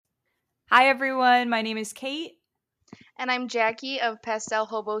Hi, everyone. My name is Kate, And I'm Jackie of Pastel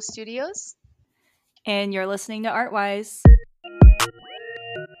Hobo Studios. and you're listening to Artwise.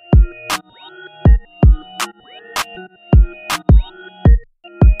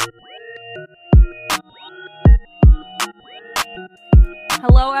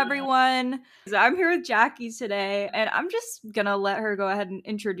 Hello, everyone. I'm here with Jackie today, and I'm just gonna let her go ahead and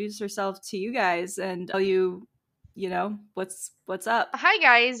introduce herself to you guys and tell you, what's up. Hi,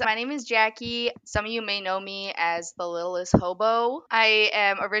 guys. My name is Jackie. Some of you may know me as the Littlest Hobo. I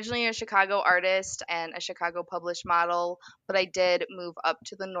am originally a Chicago artist and a Chicago published model, but I did move up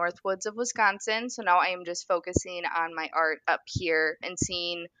to the Northwoods of Wisconsin. So now I am just focusing on my art up here and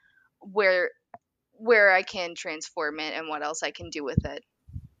seeing where where I can transform it and what else I can do with it.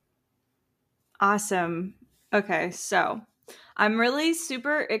 Awesome. Okay, so I'm really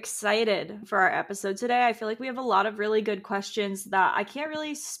super excited for our episode today. I feel like we have a lot of really good questions that I can't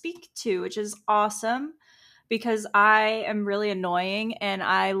really speak to, which is awesome because I am really annoying and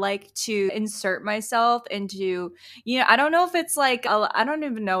I like to insert myself into, I don't know if it's like, I don't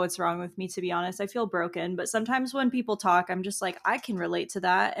even know what's wrong with me, to be honest. I feel broken, but sometimes when people talk, I'm just like, I can relate to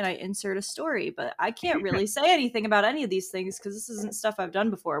that and I insert a story, but I can't really say anything about any of these things because this isn't stuff I've done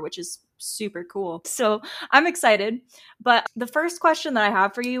before, which is super cool. So I'm excited. But the first question that I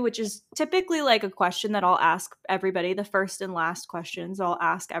have for you, which is typically like a question that I'll ask everybody, the first and last questions I'll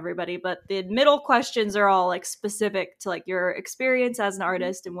ask everybody, but the middle questions are all like specific to like your experience as an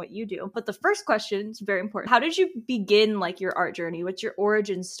artist and what you do. But the first question is very important. How did you begin like your art journey? What's your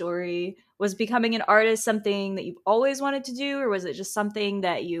origin story? Was becoming an artist something that you've always wanted to do, or was it just something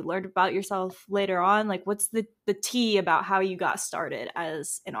that you learned about yourself later on? Like, what's the tea about how you got started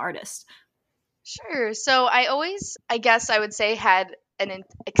as an artist? Sure. So I guess I would say, had an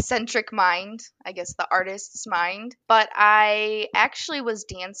eccentric mind, I guess the artist's mind. But I actually was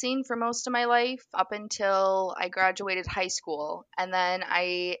dancing for most of my life up until I graduated high school. And then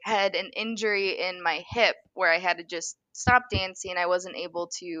I had an injury in my hip where I had to just stop dancing. I wasn't able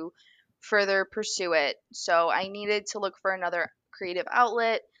to further pursue it. So I needed to look for another creative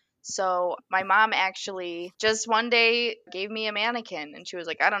outlet. So my mom actually just one day gave me a mannequin and she was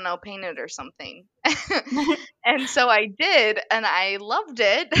like, I don't know, paint it or something. And so I did and I loved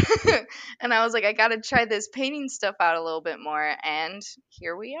it. And I was like, I got to try this painting stuff out a little bit more. And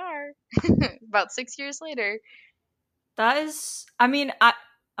here we are, about 6 years later. That is, I mean,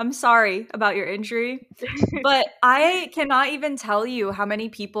 I'm sorry about your injury, but I cannot even tell you how many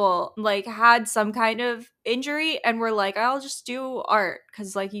people like had some kind of injury and were like, I'll just do art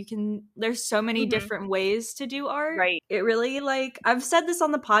because like there's so many Hmm. different ways to do art. Right. It really like I've said this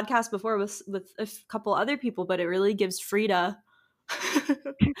on the podcast before with a couple other people, but it really gives Frida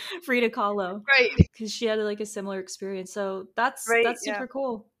Frida Kahlo Right. because she had like a similar experience. So that's Right. that's Yeah. super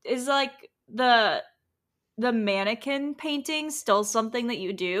cool. Is like the mannequin painting still something that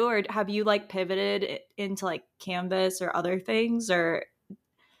you do, or have you like pivoted into like canvas or other things, or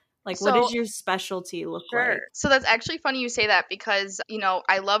like what So does your specialty look sure. like? So that's actually funny you say that because,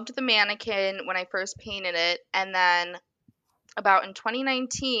 I loved the mannequin when I first painted it. And then about in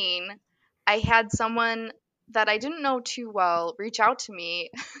 2019, I had someone that I didn't know too well reach out to me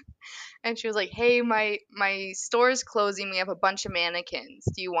and she was like, "Hey, my store's closing. We have a bunch of mannequins.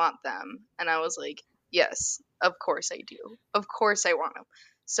 Do you want them?" And I was like, "Yes, of course I do. Of course I want them."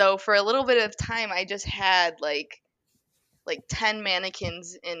 So for a little bit of time, I just had like 10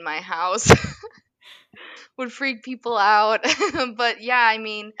 mannequins in my house. Would freak people out. But yeah, I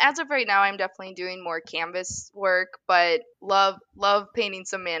mean, as of right now, I'm definitely doing more canvas work, but love painting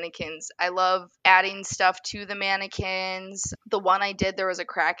some mannequins. I love adding stuff to the mannequins. The one I did, there was a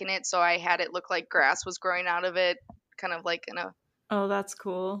crack in it, so I had it look like grass was growing out of it, kind of like in a Oh, that's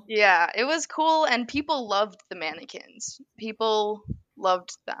cool. yeah, it was cool and people loved the mannequins. People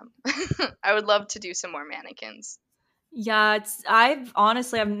loved them. I would love to do some more mannequins. Yeah, I've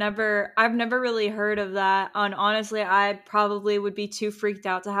never really heard of that. And honestly, I probably would be too freaked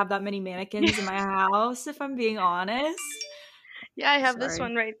out to have that many mannequins in my house if I'm being honest. Yeah, I have this Sorry.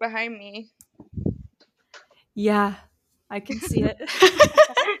 one right behind me. Yeah, I can see it.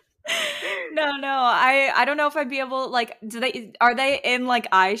 No, I don't know if I'd be able, like, are they in like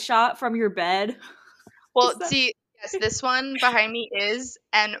eye shot from your bed? Is Well, that see, yes, this one behind me is,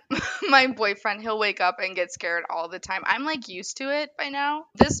 and my boyfriend, he'll wake up and get scared all the time. I'm like used to it by now.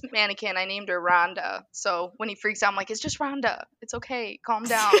 This mannequin, I named her Rhonda. So when he freaks out, I'm like, it's just Rhonda. It's okay. Calm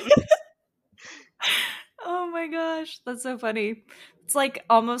down. Oh my gosh, that's so funny. It's like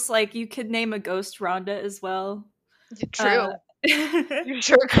almost like you could name a ghost Rhonda as well. Uh True. You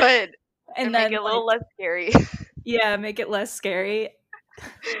sure could. and And make it then a like little less scary. yeah, make it less scary.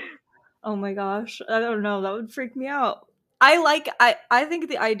 Oh my gosh. I don't know. That would freak me out. I think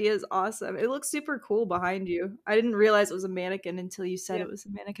the idea is awesome. It looks super cool behind you. I didn't realize it was a mannequin until you said Yep. it was a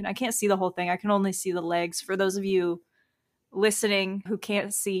mannequin. I can't see the whole thing. I can only see the legs for those of you listening who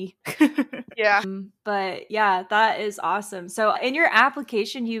can't see. Yeah. But yeah, that is awesome. So in your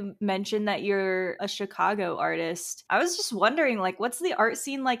application, you mentioned that you're a Chicago artist. I was just wondering, like, what's the art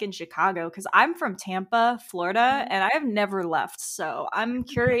scene like in Chicago? Because I'm from Tampa, Florida, Mhm. and I have never left. So I'm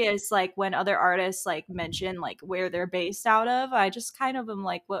curious, like, when other artists like mention like where they're based out of, I just kind of am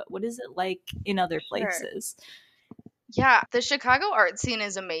like, what is it like in other Sure. places? Yeah, the Chicago art scene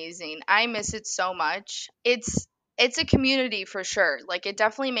is amazing. I miss it so much. It's a community for sure. Like it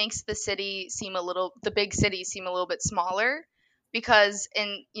definitely makes the big city seem a little bit smaller because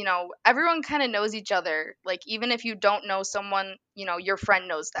everyone kind of knows each other. Like even if you don't know someone, your friend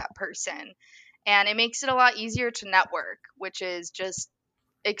knows that person. And it makes it a lot easier to network, which is just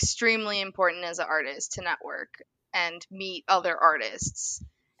extremely important as an artist to network and meet other artists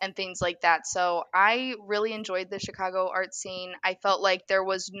and things like that. So I really enjoyed the Chicago art scene. I felt like there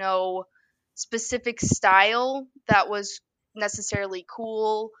was no specific style that was necessarily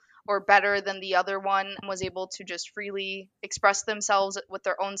cool or better than the other one, was able to just freely express themselves with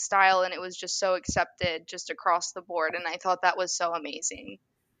their own style, and it was just so accepted just across the board, and I thought that was so amazing.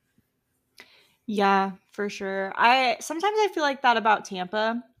 Yeah, for sure. I sometimes I feel like that about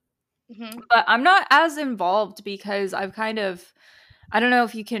Tampa, Hmm. but I'm not as involved because I've kind of I don't know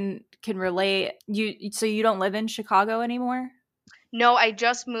if you can relate. So you don't live in Chicago anymore? No, I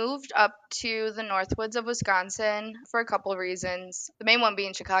just moved up to the Northwoods of Wisconsin for a couple of reasons. The main one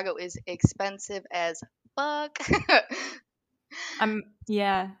being Chicago is expensive as fuck.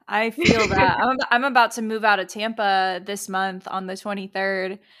 Yeah, I feel that. I'm about to move out of Tampa this month on the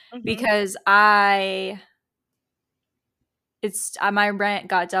 23rd Hmm. because I it's my rent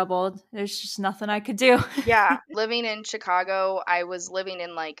got doubled. There's just nothing I could do. Yeah, living in Chicago, I was living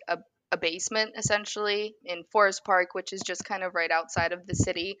in like a basement essentially in Forest Park, which is just kind of right outside of the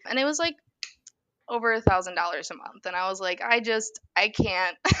city. And it was like over $1,000 a month. And I was like, I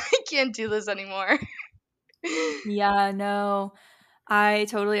can't, I can't do this anymore. Yeah, no. I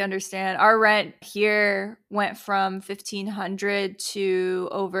totally understand. Our rent here went from 1,500 to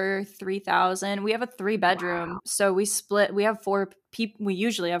over 3,000. We have a three Wow. bedroom, so we split. We have four people. We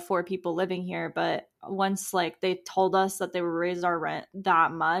usually have four people living here, but once like they told us that they would raise our rent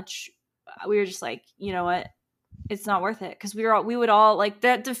that much, we were just like, you know what? It's not worth it because we would all like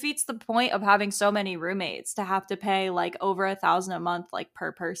that defeats the point of having so many roommates to have to pay like over 1,000 a month like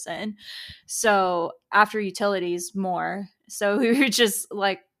per person. So after utilities more. So we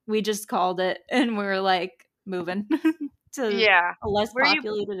just called it and we were like moving to Yeah. a less Where you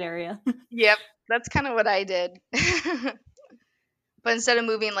populated area. Yep, that's kind of what I did. But instead of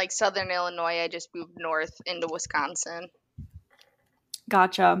moving like southern Illinois, I just moved north into Wisconsin.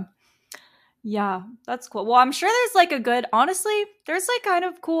 Gotcha. Yeah, that's cool. Well, I'm sure there's like a good, honestly, there's like kind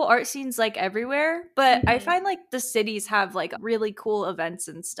of cool art scenes like everywhere, but I Hmm. find like the cities have like really cool events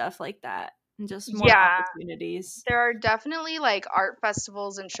and stuff like that and just more Yeah, opportunities. there are definitely like art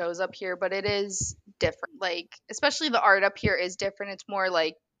festivals and shows up here, but it is different. Like, especially the art up here is different. It's more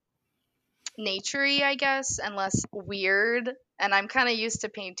like naturey, I guess, and less weird. And I'm kind of used to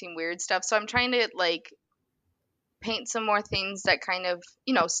painting weird stuff, so I'm trying to like paint some more things that kind of,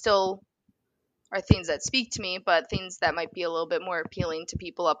 still are things that speak to me, but things that might be a little bit more appealing to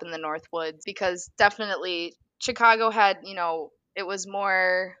people up in the Northwoods because definitely Chicago had, it was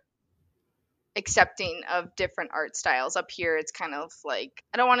more accepting of different art styles. Up here, it's kind of like,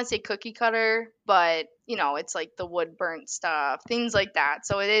 I don't want to say cookie cutter, but it's like the wood burnt stuff, things like that.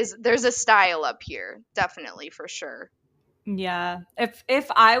 So there's a style up here, definitely for sure. Yeah. If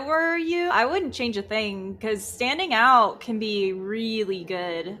I were you, I wouldn't change a thing cuz standing out can be really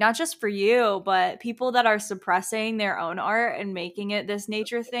good. Not just for you, but people that are suppressing their own art and making it this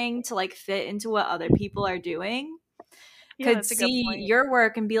nature thing to like fit into what other people are doing Yeah, could that's a good see point. your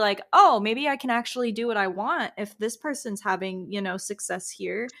work and be like, "Oh, maybe I can actually do what I want if this person's having, success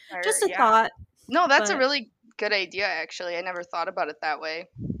here." Or Just a yeah. thought, No, that's a but really good idea actually. I never thought about it that way.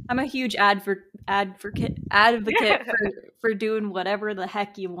 I'm a huge advocate for doing whatever the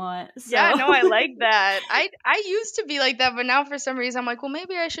heck you want. Yeah, So, no, I like that. I used to be like that, but now for some reason I'm like, well,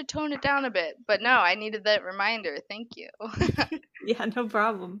 maybe I should tone it down a bit. But no, I needed that reminder. Thank you. yeah, no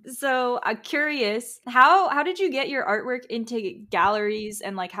problem. So, I'm curious, how did you get your artwork into galleries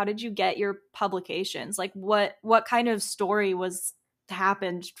and like how did you get your publications? Like what kind of story was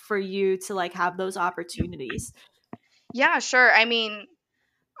happened for you to like have those opportunities? Yeah, sure. I mean,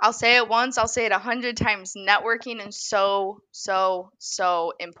 I'll say it once, I'll say it 100 times. Networking is so, so,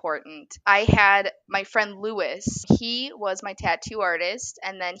 so important. I had my friend Lewis. He was my tattoo artist,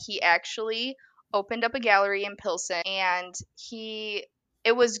 and then he actually opened up a gallery in Pilsen, and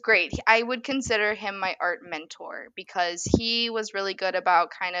it was great. I would consider him my art mentor because he was really good about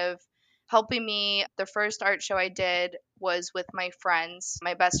kind of helping me. The first art show I did was with my friends,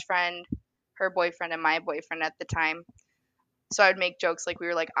 my best friend, her boyfriend, and my boyfriend at the time. So I'd make jokes like we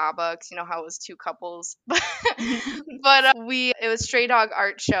were like ABBA, 'cause you know how it was two couples. But it was Stray Dog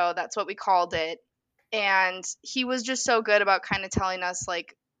Art Show. That's what we called it. And he was just so good about kind of telling us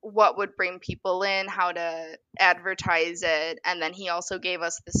like what would bring people in, how to advertise it, and then he also gave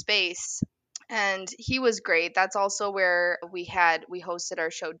us the space. And he was great. That's also where we hosted our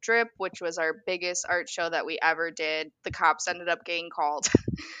show Drip, which was our biggest art show that we ever did. The cops ended up getting called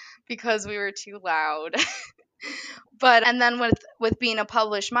because we were too loud. But and then with being a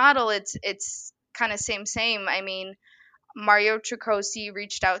published model, it's kind of same. I mean, Mario Tricosi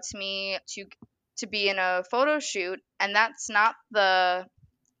reached out to me to be in a photo shoot, and that's not the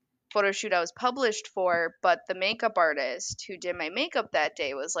photo shoot I was published for, but the makeup artist who did my makeup that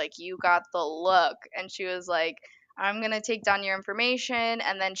day was like, "You got the look," and she was like, "I'm gonna take down your information,"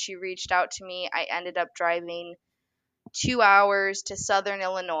 and then she reached out to me. I ended up driving 2 hours to Southern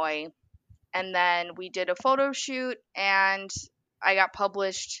Illinois, and then we did a photo shoot, and I got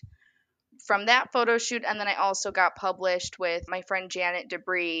published from that photo shoot. And then I also got published with my friend Janet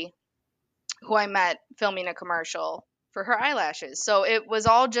Debris, who I met filming a commercial for her eyelashes. So it was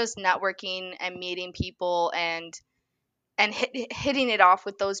all just networking and meeting people and hitting it off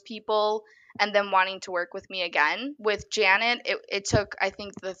with those people, and then wanting to work with me again. With Janet, it took, I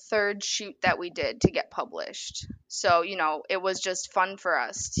think, the third shoot that we did to get published. So, it was just fun for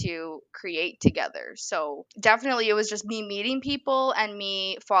us to create together. So definitely it was just me meeting people and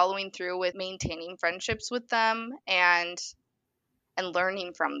me following through with maintaining friendships with them and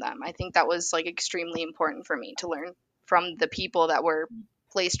learning from them. I think that was like extremely important for me to learn from the people that were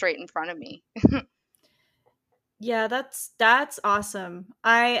placed right in front of me. Yeah, that's awesome.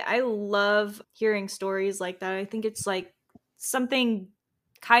 I love hearing stories like that. I think it's like something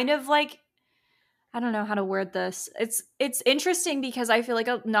kind of like, I don't know how to word this. It's interesting because I feel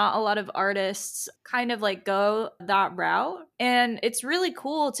like not a lot of artists kind of like go that route, and it's really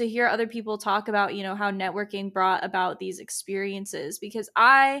cool to hear other people talk about, how networking brought about these experiences, because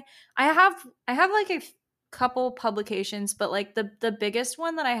I have like a couple publications, but like the biggest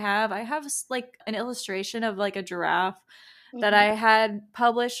one that I have like an illustration of like a giraffe that I had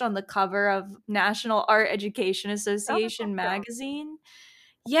published on the cover of National Art Education Association magazine.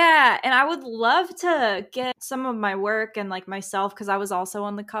 Yeah, and I would love to get some of my work and like myself, because I was also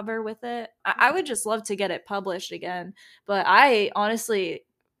on the cover with it. I would just love to get it published again. But I honestly,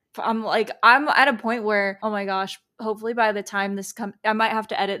 I'm at a point where, oh my gosh, hopefully by the time I might have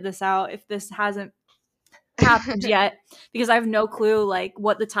to edit this out if this hasn't happened yet, because I have no clue like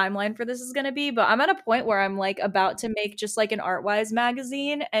what the timeline for this is going to be. But I'm at a point where I'm like about to make just like an ArtWise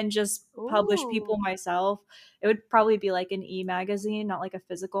magazine and just publish people myself. It would probably be like an e-magazine, not like a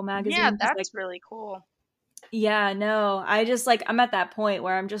physical magazine. Yeah, that's like, really cool. Yeah, no, I just like, I'm at that point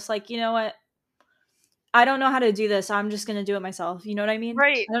where I'm just like, you know what? I don't know how to do this. So I'm just going to do it myself. You know what I mean?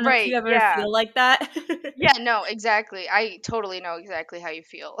 Right, I don't know if you ever yeah. feel like that. Yeah, no, exactly. I totally know exactly how you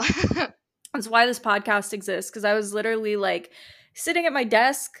feel. That's why this podcast exists, because I was literally like sitting at my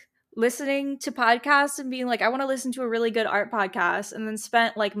desk listening to podcasts and being like, I want to listen to a really good art podcast, and then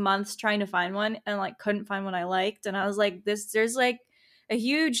spent like months trying to find one and like couldn't find one I liked. And I was like, there's like a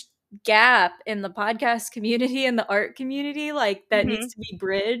huge gap in the podcast community and the art community like that needs to be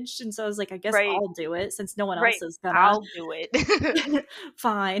bridged. And so I was like, I guess I'll do it since no one else is gonna. I'll do it.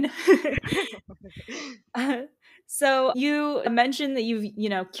 Fine. So you mentioned that you've,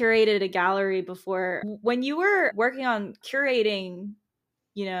 curated a gallery before. When you were working on curating,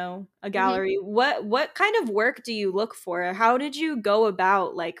 a gallery, what kind of work do you look for? How did you go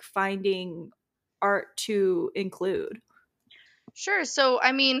about like finding art to include? Sure. So,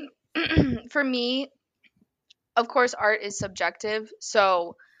 I mean, for me, of course, art is subjective.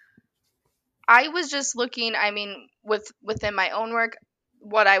 So I was just looking, I mean, within my own work,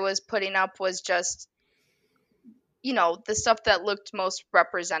 what I was putting up was just, the stuff that looked most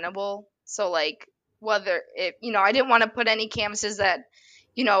representable. So like whether it, I didn't want to put any canvases that,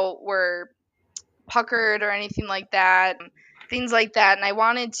 were puckered or anything like that, things like that. And I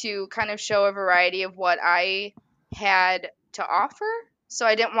wanted to kind of show a variety of what I had to offer. So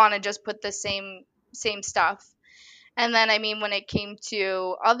I didn't want to just put the same stuff. And then, I mean, when it came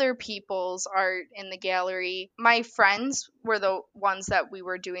to other people's art in the gallery, my friends were the ones that we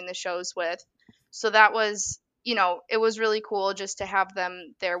were doing the shows with. So that was, it was really cool just to have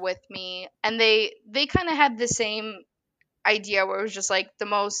them there with me. And they kind of had the same idea where it was just like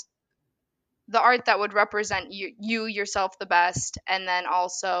the art that would represent you yourself the best. And then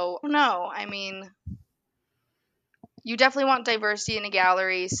also, no, I mean, you definitely want diversity in a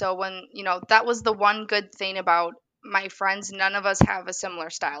gallery. So when, that was the one good thing about my friends, none of us have a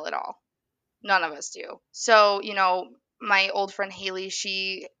similar style at all. None of us do. So, my old friend Haley,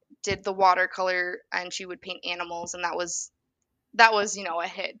 she did the watercolor and she would paint animals, and that was a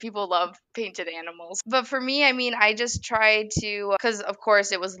hit. People love painted animals. But for me, I mean, I just tried to, because of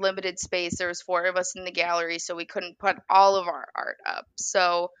course it was limited space. There was four of us in the gallery, so we couldn't put all of our art up.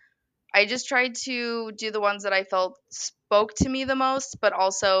 So I just tried to do the ones that I felt spoke to me the most, but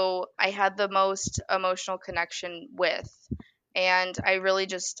also I had the most emotional connection with. And I really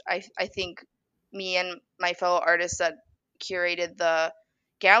just, I think me and my fellow artists that curated the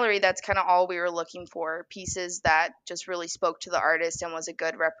gallery, that's kind of all we were looking for, pieces that just really spoke to the artist and was a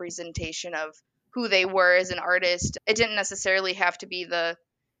good representation of who they were as an artist. It didn't necessarily have to be the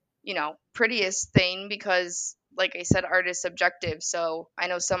prettiest thing because, like I said, art is subjective. So I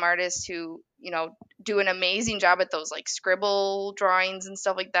know some artists who, do an amazing job at those like scribble drawings and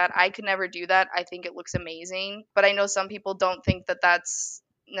stuff like that. I could never do that. I think it looks amazing. But I know some people don't think that that's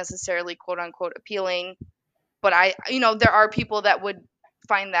necessarily quote unquote appealing. But there are people that would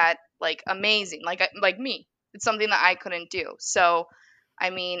find that like amazing, like me. It's something that I couldn't do. So, I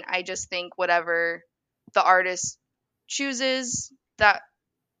mean, I just think whatever the artist chooses, that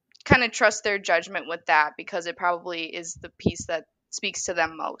kind of trust their judgment with that because it probably is the piece that speaks to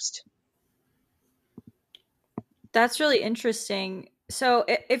them most. That's really interesting. So,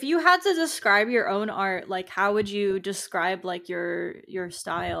 if you had to describe your own art, like how would you describe like your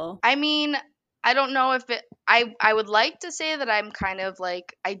style? I mean, I don't know if I would like to say that I'm kind of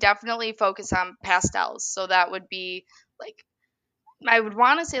like I definitely focus on pastels. So that would be like I would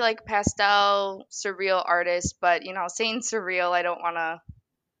want to say like pastel surreal artist, but saying surreal, I don't want to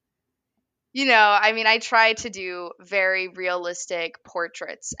I mean, I try to do very realistic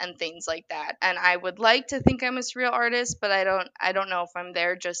portraits and things like that. And I would like to think I'm a surreal artist, but I don't know if I'm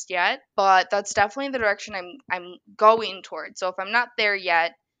there just yet. But that's definitely the direction I'm going towards. So if I'm not there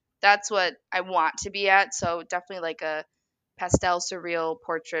yet, that's what I want to be at. So definitely like a pastel surreal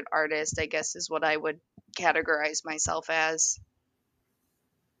portrait artist, I guess is what I would categorize myself as.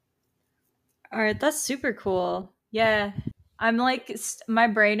 All right, that's super cool. Yeah. I'm like my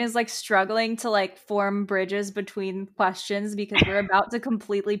brain is like struggling to like form bridges between questions because we're about to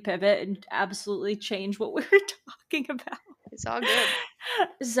completely pivot and absolutely change what we were talking about. It's all good.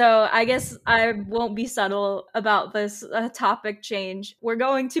 So I guess I won't be subtle about this topic change. We're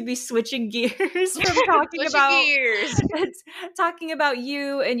going to be switching gears from talking Switching about gears. talking about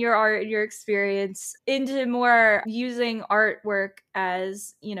you and your art and your experience into more using artwork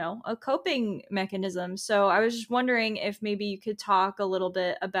as, a coping mechanism. So I was just wondering if maybe you could talk a little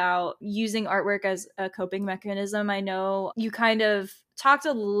bit about using artwork as a coping mechanism. I know you kind of talked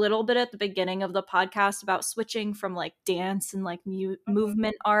a little bit at the beginning of the podcast about switching from like dance and like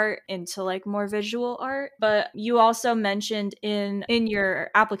movement art into like more visual art, but you also mentioned in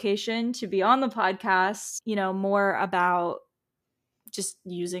your application to be on the podcast, more about just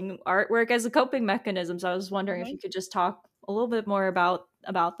using artwork as a coping mechanism. So I was wondering if Mhm. you could just talk a little bit more about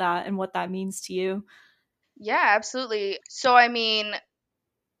that and what that means to you. Yeah, absolutely. So, I mean,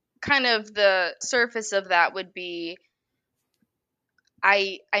 kind of the surface of that would be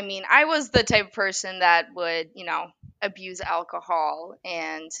I mean, I was the type of person that would, abuse alcohol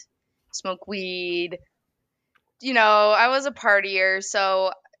and smoke weed. I was a partier,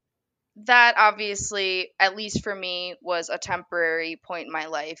 so that obviously, at least for me, was a temporary point in my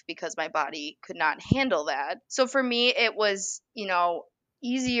life because my body could not handle that. So for me, it was,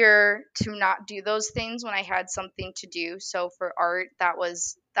 easier to not do those things when I had something to do. So for art, that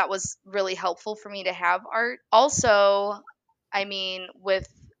was really helpful for me to have art. Also, I mean, with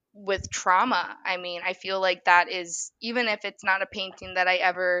trauma, I mean, I feel like that is, even if it's not a painting that I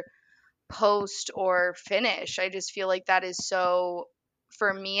ever post or finish. I just feel like that is so,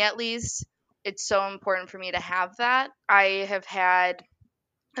 for me at least, it's so important for me to have that. I have had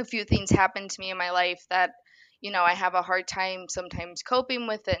a few things happen to me in my life that, I have a hard time sometimes coping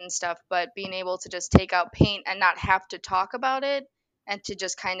with it and stuff, but being able to just take out paint and not have to talk about it and to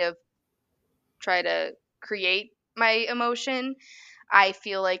just kind of try to create my emotion, I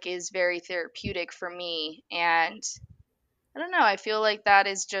feel like is very therapeutic for me. And I don't know. I feel like that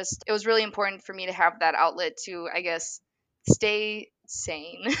is just, it was really important for me to have that outlet to, I guess, stay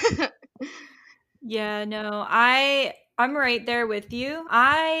sane. Yeah, no, I'm right there with you.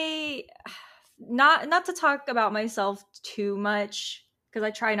 I not to talk about myself too much because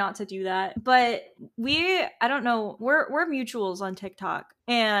I try not to do that. But I don't know, we're mutuals on TikTok,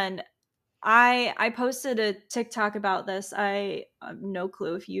 and I posted a TikTok about this. I have no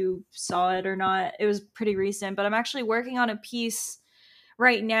clue if you saw it or not. It was pretty recent, but I'm actually working on a piece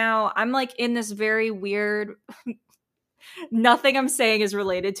right now. I'm like in this very weird, nothing I'm saying is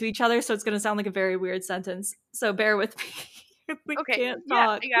related to each other, so it's going to sound like a very weird sentence. So bear with me if we Okay, can't yeah,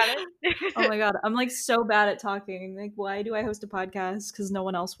 talk. I got Oh it. my god, I'm like so bad at talking. Like, why do I host a podcast? Because no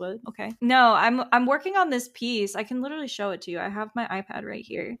one else would. Okay. No, I'm working on this piece. I can literally show it to you. I have my iPad right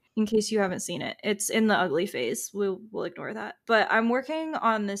here in case you haven't seen it. It's in the ugly phase. We'll ignore that. But I'm working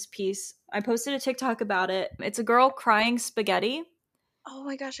on this piece. I posted a TikTok about it. It's a girl crying spaghetti. Oh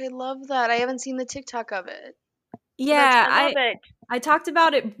my gosh, I love that. I haven't seen the TikTok of it. Yeah, I love it. I talked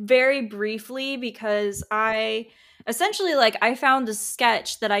about it very briefly because I essentially like I found a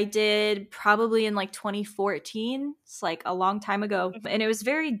sketch that I did probably in like 2014. It's like a long time ago, and it was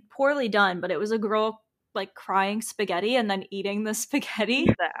very poorly done, but it was a girl like crying spaghetti and then eating the spaghetti.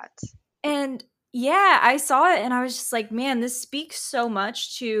 That. And yeah, I saw it and I was just like, man, this speaks so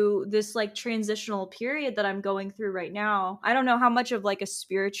much to this like transitional period that I'm going through right now. I don't know how much of like a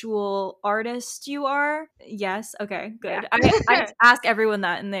spiritual artist you are. Yes. Okay, Yeah. good. I ask everyone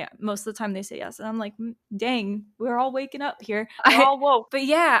that and they most of the time they say yes. And I'm like, dang, we're all waking up here. We're all woke. But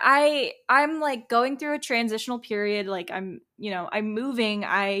yeah, I'm like going through a transitional period. Like I'm moving.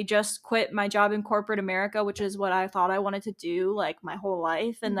 I just quit my job in corporate America, which is what I thought I wanted to do like my whole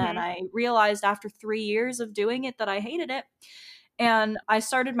life. And then Hmm. I realized after 3 years of doing it that I hated it. And I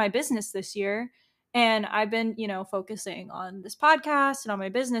started my business this year. And I've been, focusing on this podcast and on my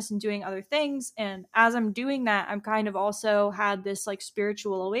business and doing other things. And as I'm doing that, I'm kind of also had this like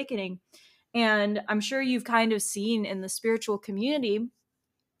spiritual awakening. And I'm sure you've kind of seen in the spiritual community,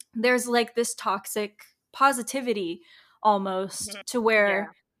 there's like this toxic positivity almost Hmm. to Yeah.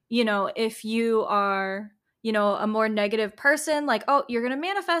 where, if you are, a more negative person, like, oh, you're going to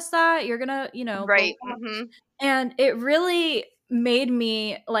manifest that, you're going to, blah, blah, Right. blah. Hmm. And it really made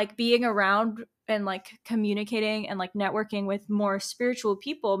me like being around and like communicating and like networking with more spiritual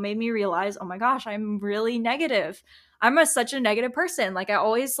people made me realize, oh my gosh, I'm really negative. Such a negative person. Like I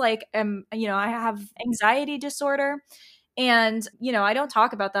always like am, I have anxiety disorder, and, I don't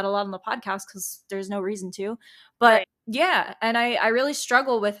talk about that a lot on the podcast because there's no reason to. But Right. yeah, and I really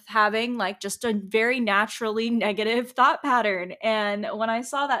struggle with having like just a very naturally negative thought pattern. And when I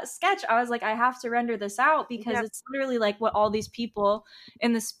saw that sketch, I was like, I have to render this out because Yep. it's literally like what all these people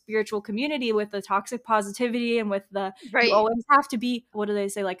in the spiritual community with the toxic positivity and with you Right. always have to be, what do they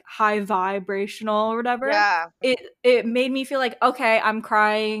say, like high vibrational or whatever. Yeah. It made me feel like, okay, I'm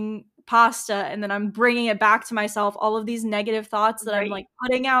crying pasta and then I'm bringing it back to myself, all of these negative thoughts that I'm Right. like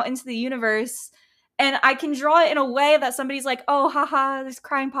putting out into the universe. And I can draw it in a way that somebody's like, oh, haha, this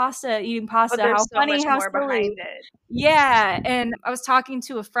crying pasta, eating But pasta. How there's so funny, much how more silly. behind it. Yeah. And I was talking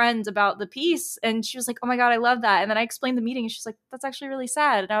to a friend about the piece and she was like, oh my God, I love that. And then I explained the meaning and she's like, that's actually really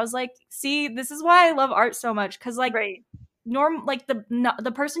sad. And I was like, see, this is why I love art so much. Cause like, Right. like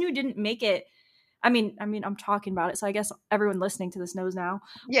the person who didn't make it, I'm talking about it. So I guess everyone listening to this knows now.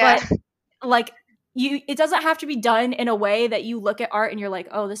 Yeah. But like it doesn't have to be done in a way that you look at art and you're like,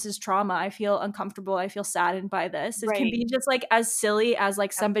 oh, this is trauma, I feel uncomfortable, I feel saddened by this. It can Right. be just like as silly as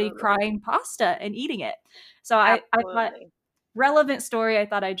like somebody Absolutely. crying pasta and eating it. So I thought, Absolutely. relevant story, I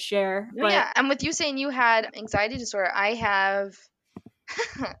thought I'd share. No, But yeah. And with you saying you had anxiety disorder, I have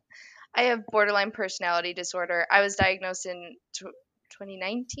I have borderline personality disorder. I was diagnosed in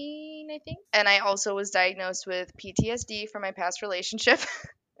 2019, I think. And I also was diagnosed with PTSD from my past relationship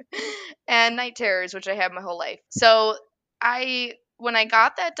and night terrors, which I have my whole life. So, when I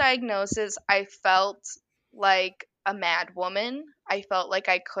got that diagnosis, I felt like a mad woman. I felt like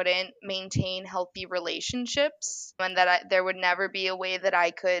I couldn't maintain healthy relationships and that there would never be a way that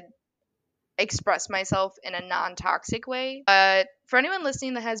I could express myself in a non-toxic way. But for anyone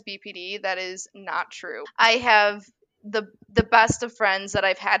listening that has BPD, that is not true. I have the best of friends that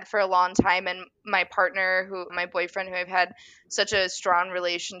I've had for a long time, and my boyfriend who I've had such a strong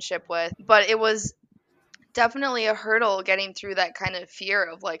relationship with. But it was definitely a hurdle getting through that kind of fear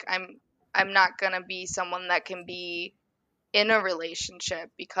of like I'm not going to be someone that can be in a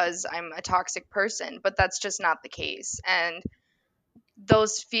relationship because I'm a toxic person, but that's just not the case. And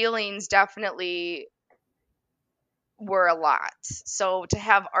those feelings definitely were a lot. So to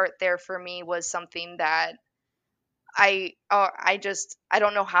have art there for me was something that I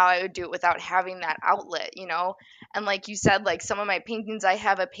don't know how I would do it without having that outlet, And like you said, like some of my paintings, I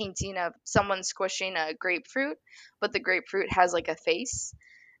have a painting of someone squishing a grapefruit, but the grapefruit has like a face.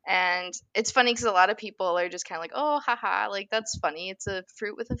 And it's funny because a lot of people are just kind of like, oh, haha, like that's funny. It's a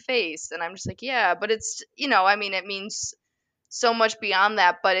fruit with a face. And I'm just like, yeah, but it's, I mean, it means so much beyond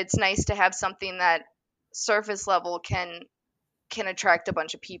that, but it's nice to have something that surface level can attract a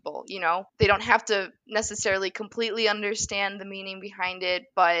bunch of people. They don't have to necessarily completely understand the meaning behind it,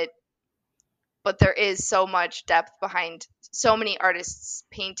 but there is so much depth behind so many artists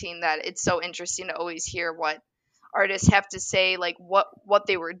painting that it's so interesting to always hear what artists have to say, like what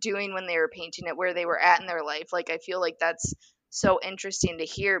they were doing when they were painting it, where they were at in their life. Like I feel like that's so interesting to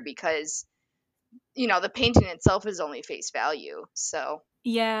hear because the painting itself is only face value. So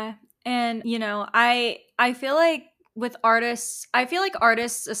Yeah. And I feel like with artists, I feel like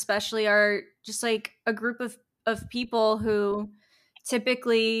artists especially are just like a group of people who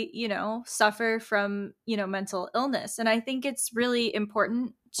typically, suffer from, mental illness. And I think it's really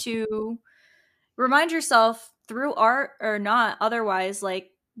important to remind yourself through art or not otherwise,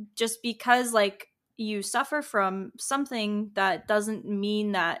 like just because like you suffer from something, that doesn't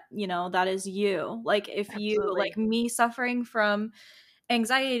mean that that is you. Like if you, absolutely. like me, suffering from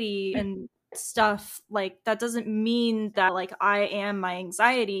anxiety and stuff, like that doesn't mean that like I am my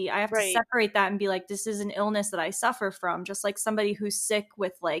anxiety. I have to Right. separate that and be like, this is an illness that I suffer from, just like somebody who's sick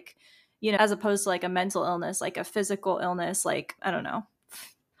with like, as opposed to like a mental illness, like a physical illness, like I don't know,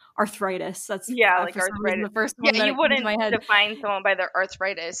 arthritis. That's Yeah, like for some reason arthritis. the first Yeah, one that you came to wouldn't my head. define someone by their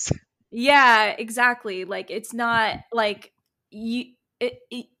arthritis. Yeah, exactly. Like it's not like you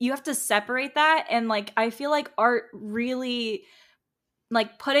you have to separate that. And like I feel like art really,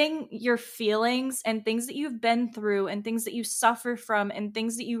 like putting your feelings and things that you've been through and things that you suffer from and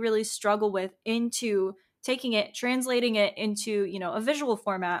things that you really struggle with into taking it, translating it into, a visual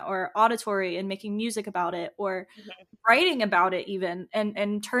format or auditory and making music about it, or Mhm. writing about it even,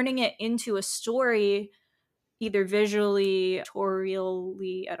 and turning it into a story, either visually,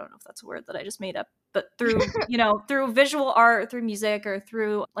 autorially, I don't know if that's a word that I just made up, but through, through visual art, through music, or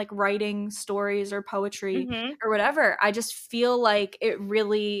through like writing stories or poetry Mhm. or whatever. I just feel like it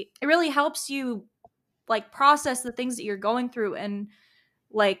really helps you like process the things that you're going through, and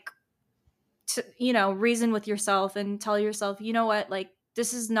like to, reason with yourself and tell yourself, you know what, like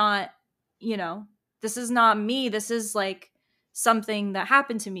this is not, you know, this is not me. This is like something that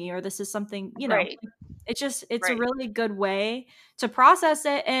happened to me, or this is something, Right. it's a Right. really good way to process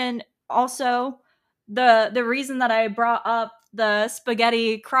it. And also the reason that I brought up the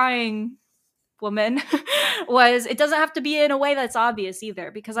spaghetti crying woman was, it doesn't have to be in a way that's obvious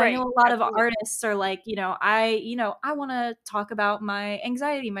either, because I know Right. a lot of Absolutely. artists are like, I want to talk about my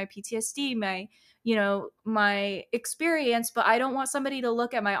anxiety, my PTSD, my experience, but I don't want somebody to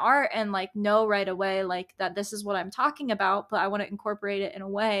look at my art and like know right away like that this is what I'm talking about, but I want to incorporate it in a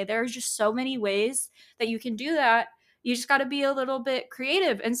way. There's just so many ways that you can do that. You just got to be a little bit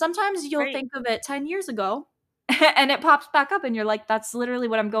creative, and sometimes you'll Right. think of it 10 years ago and it pops back up and you're like, that's literally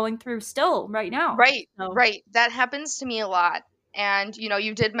what I'm going through still right now. Right. So Right. That happens to me a lot. And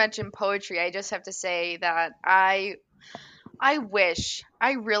you did mention poetry. I just have to say that I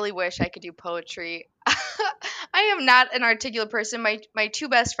really wish I could do poetry. I am not an articulate person. My two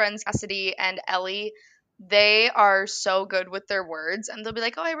best friends, Cassidy and Ellie, they are so good with their words, and they'll be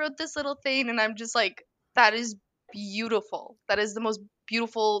like, "Oh, I wrote this little thing," and I'm just like, "That is beautiful. That is the most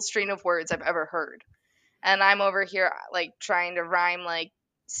beautiful string of words I've ever heard." And I'm over here like trying to rhyme like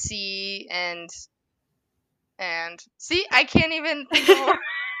see and see. I can't even think of.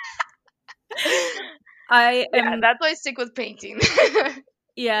 I Yeah, am that's why I stick with painting.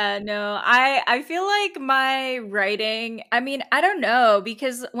 Yeah, no. I feel like my writing, I mean, I don't know,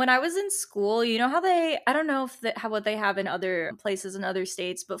 because when I was in school, you know how I don't know if how what they have in other places in other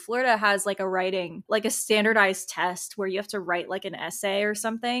states, but Florida has like a writing, like a standardized test where you have to write like an essay or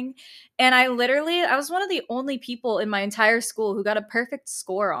something. And I was one of the only people in my entire school who got a perfect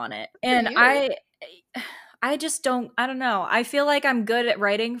score on it. For And you. I just don't, I don't know. I feel like I'm good at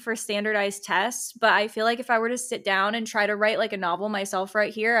writing for standardized tests, but I feel like if I were to sit down and try to write like a novel myself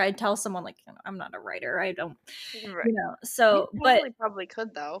right here, I'd tell someone like, I'm not a writer. I don't, Right. You but totally probably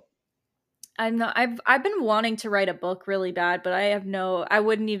could though. I'm not, I've been wanting to write a book really bad, but I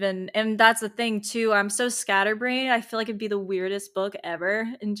wouldn't even, and that's the thing too. I'm so scatterbrained. I feel like it'd be the weirdest book ever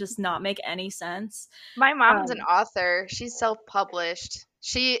and just not make any sense. My mom's an Um, author. She's self-published.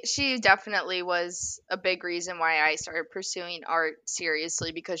 She definitely was a big reason why I started pursuing art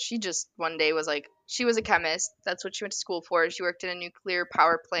seriously because she just one day was like she was a chemist. That's what she went to school for. She worked in a nuclear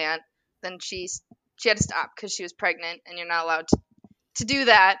power plant. Then she had to stop because she was pregnant, and you're not allowed to do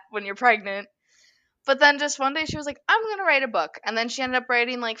that when you're pregnant. But then just one day she was like, I'm going to write a book. And then she ended up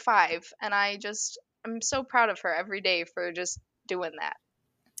writing like 5. And I'm so proud of her every day for just doing that.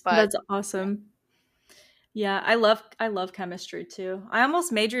 But That's awesome. Yeah, I love chemistry too. I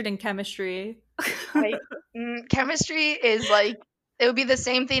almost majored in chemistry. chemistry is like, it would be the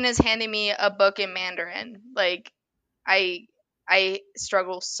same thing as handing me a book in Mandarin. Like, I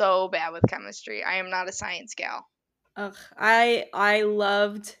struggle so bad with chemistry. I am not a science gal. Ugh, I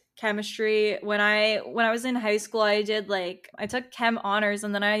loved chemistry when I was in high school. I took chem honors,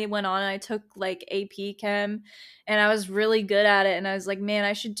 and then I went on and I took like AP chem, and I was really good at it, and I was like, man,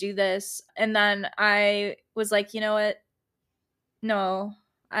 I should do this. And then I was like, you know what, no,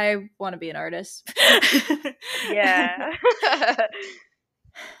 I want to be an artist. Yeah.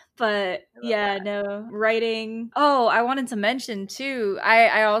 But yeah, no, writing. Oh, I wanted to mention too,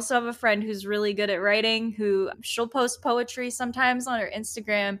 I also have a friend who's really good at writing, who she'll post poetry sometimes on her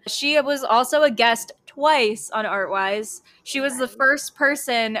Instagram. She was also a guest twice on Artwise. She was the first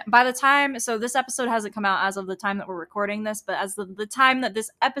person by the time, so this episode hasn't come out as of the time that we're recording this, but as the time that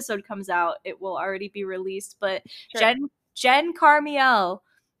this episode comes out, it will already be released. But Sure. Jen Carmiel.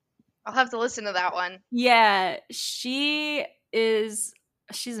 I'll have to listen to that one. Yeah, she's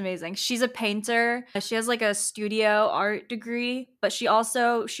amazing. She's a painter. She has like a studio art degree, but she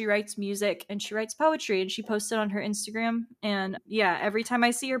writes music and she writes poetry, and she posts it on her Instagram. And yeah, every time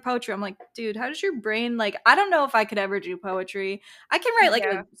I see her poetry, I'm like, dude, how does your brain, like, I don't know if I could ever do poetry. I can write like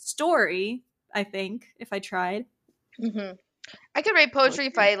a story, I think, if I tried. Mm-hmm. I could write poetry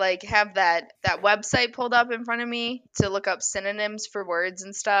if I like have that website pulled up in front of me to look up synonyms for words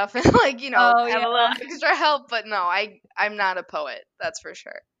and stuff, and like, have a little extra help. But no, I'm not a poet. That's for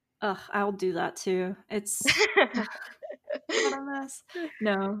sure. Ugh, I'll do that too. It's what a mess.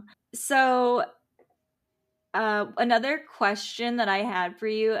 No. So another question that I had for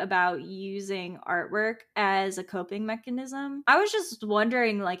you about using artwork as a coping mechanism. I was just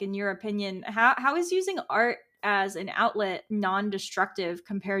wondering, like, in your opinion, how is using art as an outlet non-destructive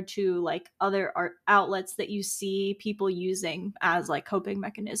compared to like other art outlets that you see people using as like coping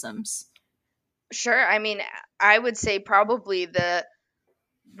mechanisms? Sure. I mean, I would say probably the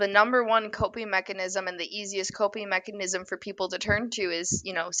number one coping mechanism and the easiest coping mechanism for people to turn to is,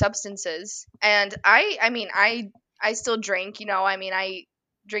 substances. And I mean, I still drink,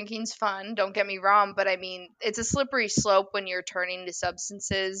 drinking's fun, don't get me wrong, but I mean, it's a slippery slope when you're turning to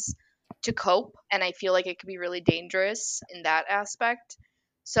substances to cope, and I feel like it could be really dangerous in that aspect.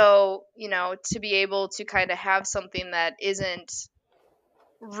 So, to be able to kind of have something that isn't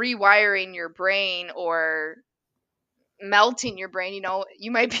rewiring your brain or melting your brain,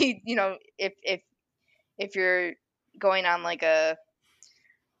 you might be, if you're going on like a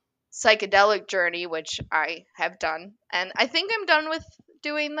psychedelic journey, which I have done, and I think I'm done with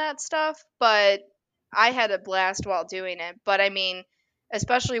doing that stuff, but I had a blast while doing it. But I mean,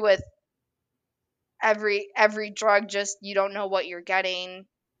 especially with every drug, just you don't know what you're getting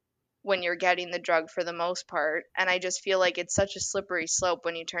when you're getting the drug for the most part. And I just feel like it's such a slippery slope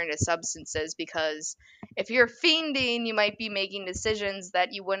when you turn to substances, because if you're fiending, you might be making decisions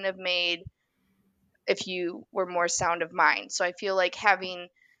that you wouldn't have made if you were more sound of mind. So I feel like having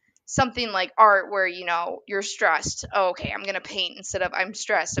something like art where, you're stressed. Oh, okay, I'm going to paint instead of I'm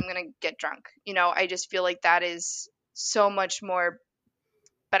stressed, I'm going to get drunk. I just feel like that is so much more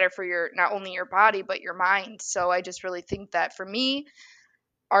better for not only your body, but your mind. So I just really think that for me,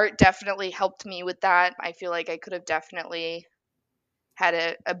 art definitely helped me with that. I feel like I could have definitely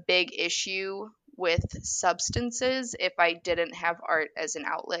had a big issue with substances if I didn't have art as an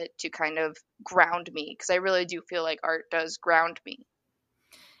outlet to kind of ground me, because I really do feel like art does ground me.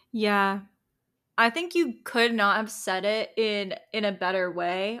 Yeah. I think you could not have said it in a better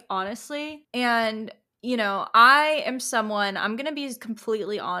way, honestly. And I am someone, I'm going to be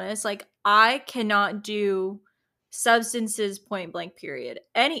completely honest, like I cannot do substances point blank, period.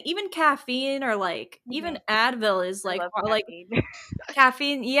 Even caffeine or like even Advil is like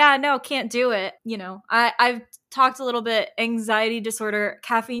caffeine. Yeah, no, can't do it. I've talked a little bit anxiety disorder.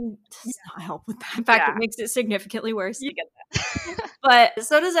 Caffeine does not help with that. In fact, it makes it significantly worse. You get that. But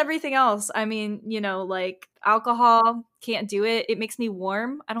so does everything else. I mean, like alcohol, can't do it. It makes me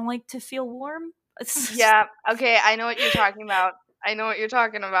warm. I don't like to feel warm. Yeah. Okay. I know what you're talking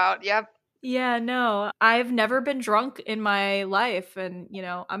about. Yep. Yeah, no. I've never been drunk in my life, and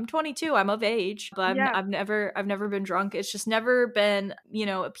I'm 22. I'm of age, but I've never been drunk. It's just never been,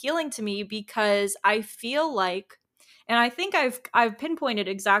 appealing to me, because I feel like, and I think I've pinpointed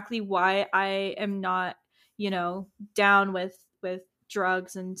exactly why I am not, down with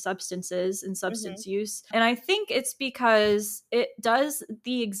drugs and substances and Mhm. substance use. And I think it's because it does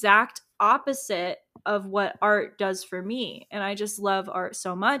the exact opposite of what art does for me. And I just love art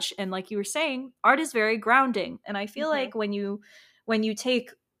so much. And like you were saying, art is very grounding. And I feel Mhm. like when you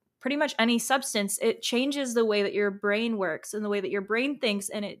take pretty much any substance, it changes the way that your brain works and the way that your brain thinks,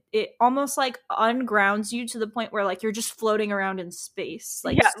 and it almost like ungrounds you to the point where like you're just floating around in space,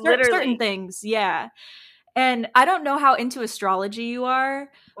 like Yeah, certain literally. things. Yeah. And I don't know how into astrology you are,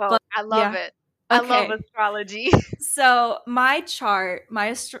 Well, but I love yeah. it. I love Okay. astrology. So my chart,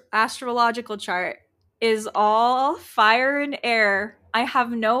 my astrological chart is all fire and air. I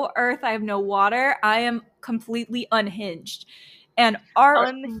have no earth, I have no water. I am completely unhinged. And art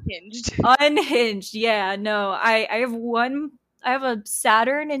Unhinged. unhinged. Yeah, no. I have a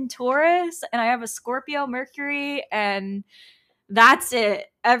Saturn in Taurus and I have a Scorpio Mercury, and that's it.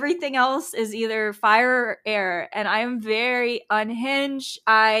 Everything else is either fire or air, and I am very unhinged.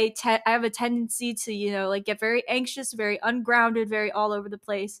 I have a tendency to, like get very anxious, very ungrounded, very all over the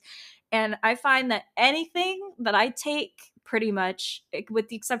place. And I find that anything that I take, pretty much, with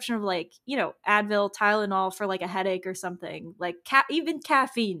the exception of like, Advil, Tylenol for like a headache or something, like even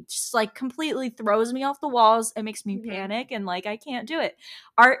caffeine, just like completely throws me off the walls and makes me Mhm. panic, and like I can't do it.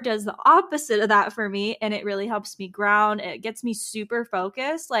 Art does the opposite of that for me, and it really helps me ground. It gets me super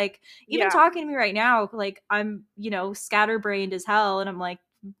focused. Like, even Yeah. talking to me right now, like I'm, scatterbrained as hell, and I'm like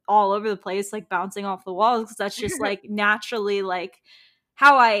all over the place, like bouncing off the walls, because that's just like naturally like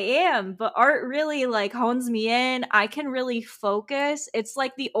how I am. But art really like hones me in. I can really focus. It's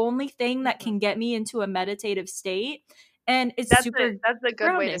like the only thing that Mhm. can get me into a meditative state, and it's That's a super that's a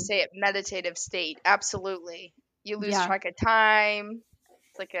good way to grounding. say it. Meditative state. Absolutely. You lose Yeah. track of time.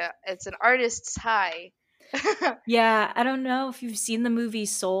 It's an artist's high. Yeah, I don't know if you've seen the movie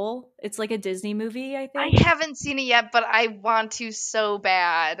Soul. It's like a Disney movie, I I think. haven't seen it yet, but I want to so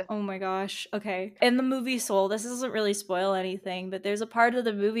bad. Oh my gosh. Okay. In the movie Soul, this doesn't really spoil anything, but there's a part of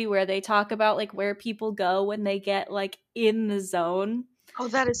the movie where they talk about like where people go when they get like in the zone. Oh,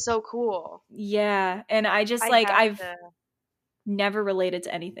 that is so cool. Yeah, and I just I like have I've to, never related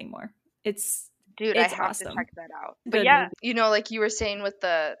to anything more. It's dude, I it's have to check awesome. that out. But Good yeah, movie. like you were saying with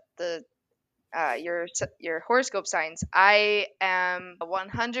your horoscope signs, I am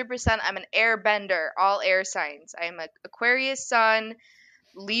 100%. I'm an airbender, all air signs. I am a Aquarius sun,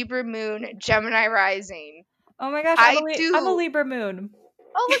 Libra moon, Gemini rising. Oh my gosh, I I'm a do. Libra moon.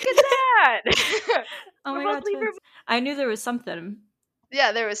 Oh, look at that. Oh We're my both god, Libra. twins. I knew there was something.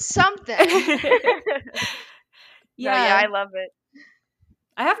 Yeah, there was something. No, yeah, Yeah. I love it.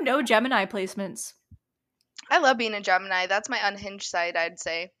 I have no Gemini placements. I love being a Gemini. That's my unhinged side, I'd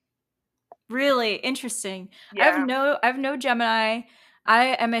say. Really interesting. Yeah. I have no Gemini. I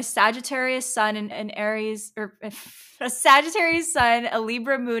am a Sagittarius sun and an Aries, or a Sagittarius sun, a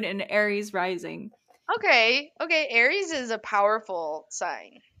Libra moon, and Aries rising. Okay. Okay. Aries is a powerful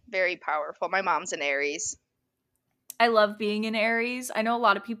sign. Very powerful. My mom's an Aries. I love being in Aries. I know a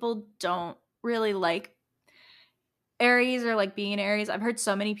lot of people don't really like Aries or like being an Aries. I've heard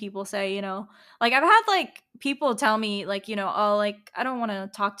so many people say, like I've had like people tell me like, oh, like I don't want to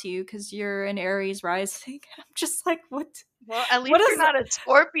talk to you because you're an Aries rising. I'm just like, what? Well, at What least you're is not a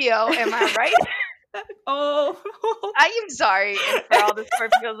Scorpio, am I right? Oh, I am sorry, and for all the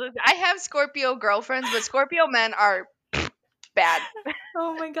Scorpios, I have Scorpio girlfriends, but Scorpio men are bad.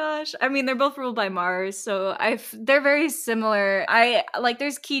 oh my gosh. I mean, they're both ruled by Mars, so they're very similar. I like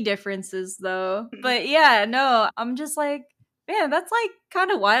there's key differences though. But yeah, no, I'm just like, man, that's like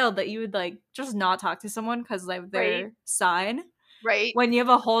kind of wild that you would like just not talk to someone because like Right, their sign right, when you have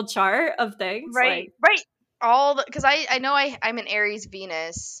a whole chart of things. right, Like, right. All the because I know I'm an Aries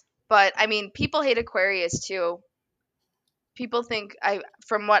Venus, but I mean people hate Aquarius too. People think I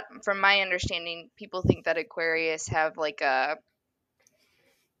from my understanding, people think that Aquarius have like a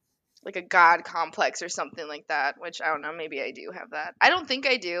god complex or something like that, which I don't know, maybe I do have that. I don't think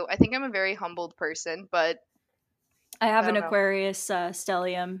I do. I think I'm a very humbled person, but I have I an don't know. Aquarius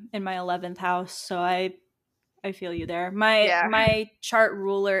stellium in my 11th house, so I feel you there. My Yeah. my chart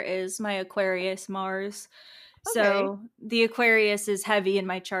ruler is my Aquarius Mars. Okay. So the Aquarius is heavy in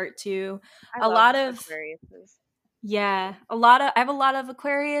my chart too. I A love lot of Aquariuses. Yeah, I have a lot of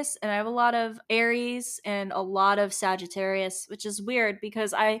Aquarius and I have a lot of Aries and a lot of Sagittarius, which is weird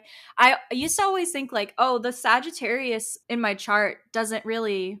because I used to always think like, oh, the Sagittarius in my chart doesn't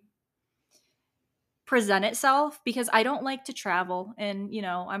really present itself because I don't like to travel, and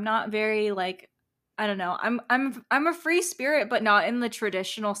I'm not very like, I don't know. I'm a free spirit, but not in the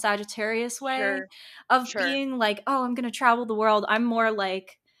traditional Sagittarius way Sure. of Sure. being like, oh, I'm going to travel the world. I'm more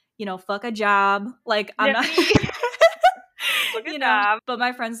like, fuck a job. Like I'm Yeah, not me. Look at you know, that. but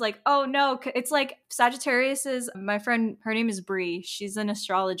my friend's like, oh no, it's like Sagittarius is my friend, her name is Bree. She's an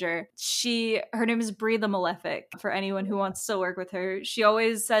astrologer. Her name is Bree the Malefic for anyone who wants to work with her. She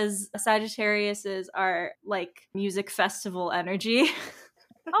always says Sagittariuses are like music festival energy.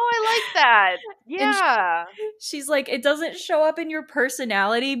 Oh, I like that. And Yeah. she's like, it doesn't show up in your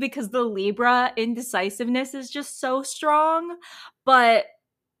personality because the Libra indecisiveness is just so strong. But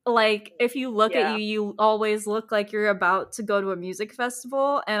like, if you look at Yeah. you, you always look like you're about to go to a music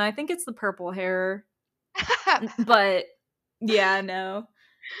festival. And I think it's the purple hair. But yeah, no,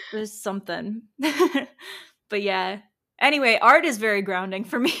 there's something. But yeah. Anyway, art is very grounding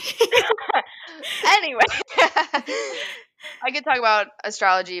for me. Anyway, I could talk about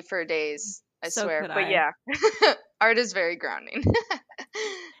astrology for days, I So swear. could But I. yeah, art is very grounding.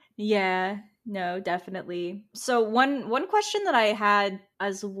 Yeah, no, definitely. So one question that I had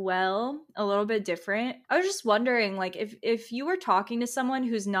as well, a little bit different. I was just wondering like if you were talking to someone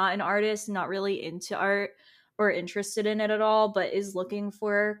who's not an artist, not really into art or interested in it at all, but is looking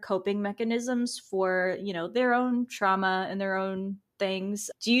for coping mechanisms for, their own trauma and their own things.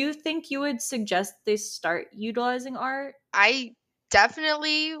 Do you think you would suggest they start utilizing art? I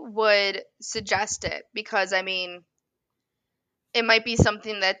definitely would suggest it because I mean, it might be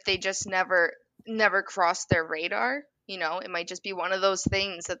something that they just never crossed their radar. It might just be one of those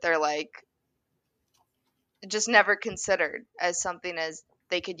things that they're like just never considered as something as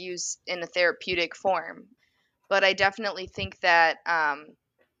they could use in a therapeutic form. But I definitely think that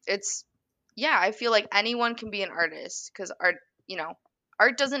it's yeah, I feel like anyone can be an artist because you know,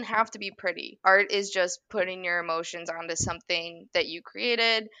 art doesn't have to be pretty. Art is just putting your emotions onto something that you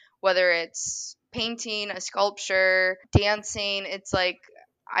created, whether it's painting, a sculpture, dancing. It's like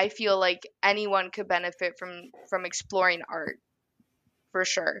I feel like anyone could benefit from exploring art for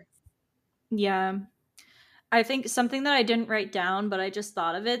sure. Yeah. I think something that I didn't write down, but I just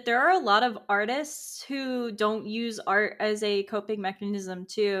thought of it. There are a lot of artists who don't use art as a coping mechanism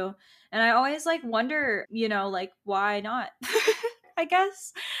too. And I always like wonder, like why not? I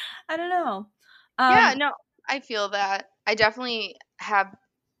guess. I don't know. Yeah, Um no, I feel that. I definitely have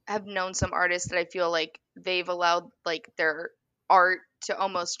known some artists that I feel like they've allowed like their art to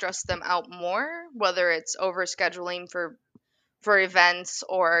almost stress them out more, whether it's over scheduling for events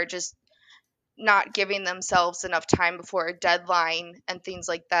or just not giving themselves enough time before a deadline and things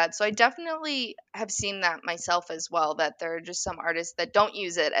like that. So I definitely have seen that myself as well, that there are just some artists that don't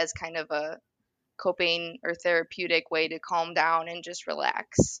use it as kind of a coping or therapeutic way to calm down and just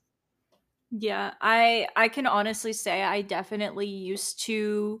relax. yeah, I can honestly say I definitely used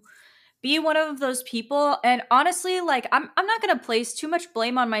to be one of those people, and honestly like I'm not going to place too much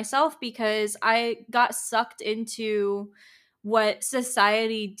blame on myself because I got sucked into what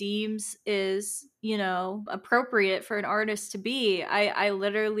society deems is, appropriate for an artist to be. I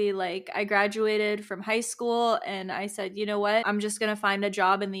literally like I graduated from high school and I said, you know what, I'm just going to find a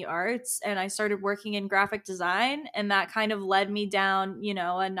job in the arts, and I started working in graphic design, and that kind of led me down,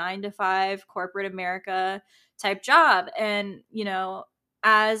 a 9 to 5 corporate America type job. And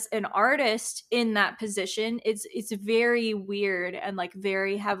as an artist in that position, it's very weird and like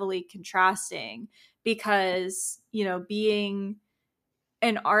very heavily contrasting because, being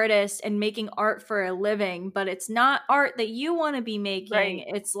an artist and making art for a living, but it's not art that you want to be making. Right.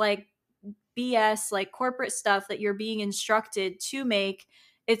 It's like BS, like corporate stuff that you're being instructed to make.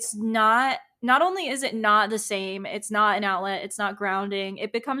 It's not only is it not the same, it's not an outlet, it's not grounding.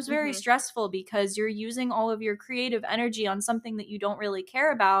 It becomes very Mhm. stressful because you're using all of your creative energy on something that you don't really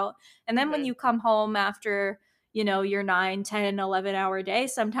care about. And then when Mhm. you come home after, your 9, 10, 11 hour day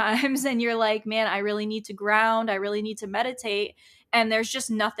sometimes, and you're like, man, I really need to ground, I really need to meditate. And there's just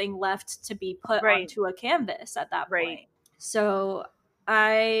nothing left to be put Right. onto a canvas at that Right. point. So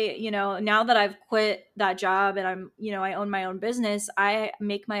I, now that I've quit that job and I'm, I own my own business, I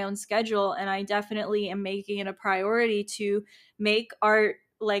make my own schedule, and I definitely am making it a priority to make art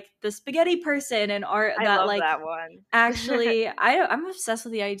like the spaghetti person, and art I that love like that one. actually I'm obsessed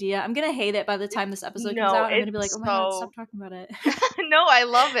with the idea. I'm going to hate it by the time this episode comes No, out. I'm going to be like, it's "Oh my god, so stop talking about it." no, I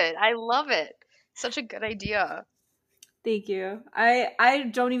love it. I love it. Such a good idea. Thank you. I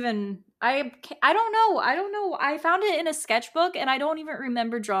don't even I don't know. I don't know. I found it in a sketchbook and I don't even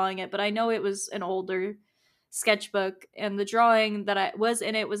remember drawing it, but I know it was an older sketchbook, and the drawing that I was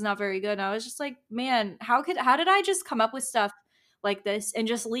in it was not very good. And I was just like, "Man, how did I just come up with stuff like this and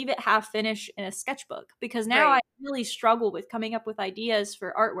just leave it half finished in a sketchbook?" Because now I Right. really struggle with coming up with ideas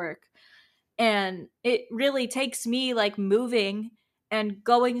for artwork. And it really takes me like moving and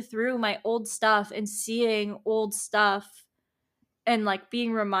going through my old stuff and seeing old stuff and like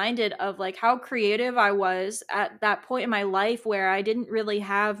being reminded of like how creative I was at that point in my life where I didn't really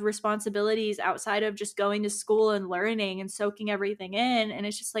have responsibilities outside of just going to school and learning and soaking everything in. And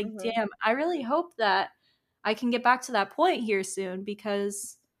it's just like, Mhm. damn, I really hope that I can get back to that point here soon,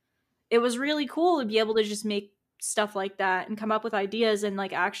 because it was really cool to be able to just make stuff like that and come up with ideas and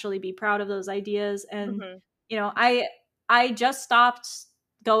like actually be proud of those ideas. And Mhm. you know, I just stopped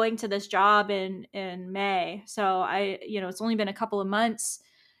going to this job in May, so I, you know, it's only been a couple of months,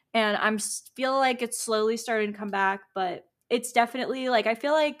 and feel like it's slowly starting to come back. But it's definitely like, I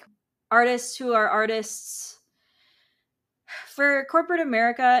feel like artists who are artists for corporate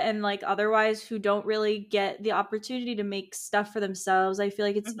America and like otherwise who don't really get the opportunity to make stuff for themselves, I feel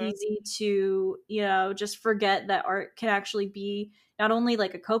like it's Mhm. easy to, you know, just forget that art can actually be not only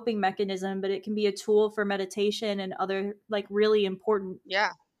like a coping mechanism, but it can be a tool for meditation and other like really important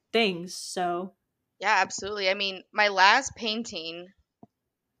Yeah. things. So, Yeah, absolutely. I mean, my last painting,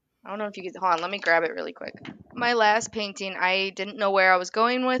 I don't know if you could hold on, let me grab it really quick. My last painting, I didn't know where I was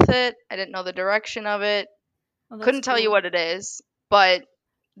going with it. I didn't know the direction of it. well, that's Couldn't tell you cool. what it is, but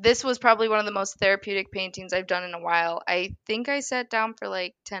this was probably one of the most therapeutic paintings I've done in a while. I think I sat down for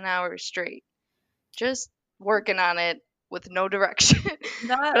like 10 hours straight, just working on it with no direction.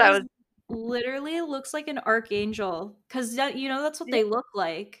 That But I is was, literally looks like an archangel, because that, you know, that's what they look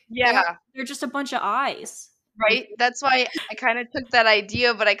like. yeah, They're just a bunch of eyes. right. That's why I kind of took that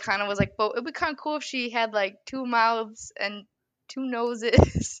idea, but I kind of was like, well, it'd be kind of cool if she had like two mouths and two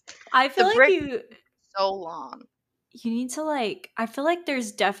noses. I The feel like brick so long. you need to like, I feel like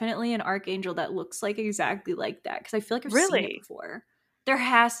there's definitely an archangel that looks like exactly like that, because I feel like I've seen it Really? before. There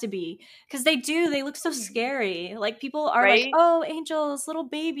has to be, because they look so Hmm. scary. Like people are like, Right? oh, angels, little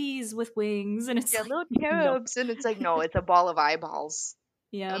babies with wings, and it's Yeah, like, little no. cherubs, and it's like, no, it's a ball of eyeballs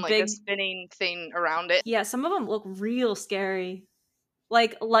Yeah, and like a big. spinning thing around it. Yeah, some of them look real scary.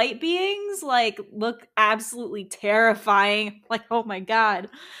 Like light beings like look absolutely terrifying. Like, oh my god.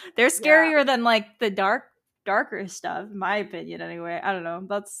 They're Yeah. scarier than like the darker stuff, in my opinion anyway. I don't know.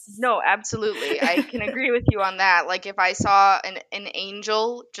 That's No, absolutely. I can agree with you on that. Like if I saw an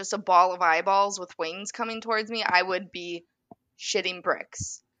angel, just a ball of eyeballs with wings coming towards me, I would be shitting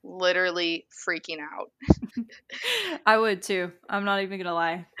bricks. Literally freaking out. I would too. I'm not even gonna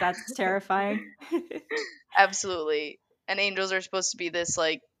lie. That's terrifying. Absolutely. And angels are supposed to be this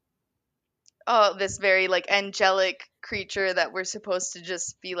like oh, this very like angelic creature that we're supposed to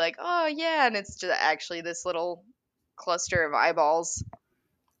just be like, "Oh yeah," and it's just actually this little cluster of eyeballs.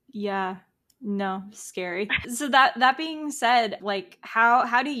 Yeah. No, scary. So that being said, like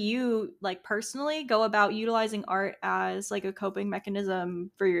how do you like personally go about utilizing art as like a coping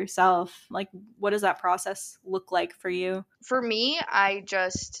mechanism for yourself? Like what does that process look like for you? For me,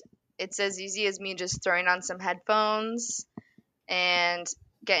 it's as easy as me just throwing on some headphones and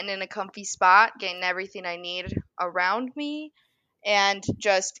getting in a comfy spot, getting everything I need around me and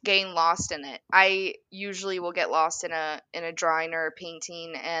just getting lost in it. I usually will get lost in a drawing or a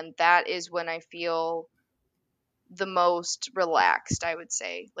painting and that is when I feel the most relaxed, I would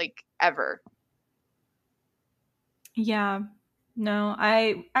say, like ever. Yeah. No,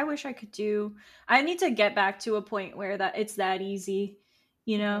 I wish I could do. I need to get back to a point where that it's that easy,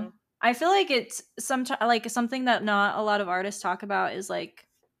 you know. Hmm. I feel like it's sometimes like something that not a lot of artists talk about is like,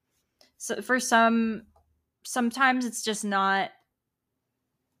 so for sometimes it's just not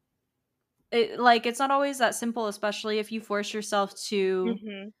like it's not always that simple, especially if you force yourself to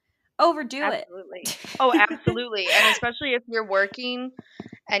Hmm. overdo it. Absolutely. Oh, absolutely. And especially if you're working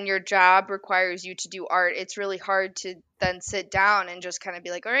and your job requires you to do art, it's really hard to then sit down and just kind of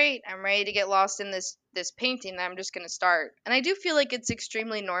be like, "All right, I'm ready to get lost in this painting. I'm just going to start." And I do feel like it's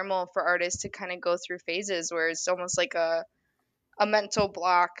extremely normal for artists to kind of go through phases where it's almost like a mental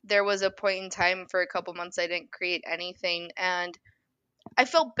block. There was a point in time for a couple months I didn't create anything and I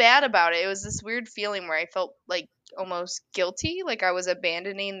felt bad about it. It was this weird feeling where I felt like almost guilty, like I was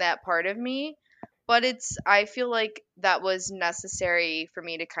abandoning that part of me. But I feel like that was necessary for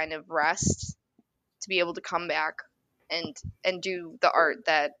me to kind of rest, to be able to come back and and do the art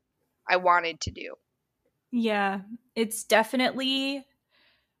that I wanted to do. Yeah, it's definitely.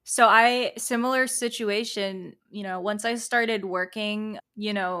 So I similar situation, you know, once I started working,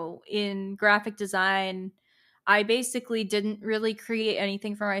 you know, in graphic design, I basically didn't really create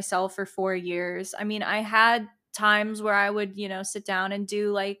anything for myself for 4 years. I mean, I had times where I would, you know, sit down and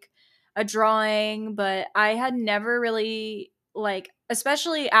do like a drawing, but I had never really like,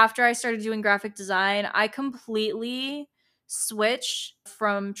 especially after I started doing graphic design, I completely switched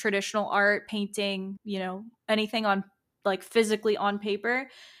from traditional art, painting, you know, anything on like physically on paper,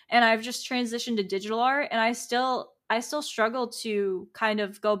 and I've just transitioned to digital art, and I still struggle to kind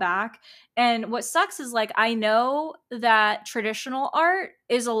of go back. And what sucks is like I know that traditional art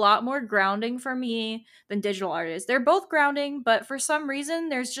is a lot more grounding for me than digital art is. They're both grounding, but for some reason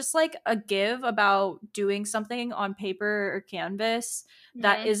there's just like a give about doing something on paper or canvas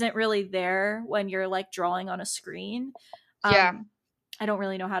that Hmm. isn't really there when you're like drawing on a screen. Yeah. um I don't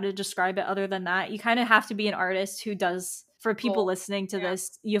really know how to describe it other than that. You kind of have to be an artist who does, for people Cool. listening to Yeah.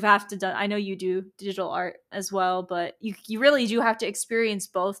 this, you have to do, I know you do digital art as well, but you really do have to experience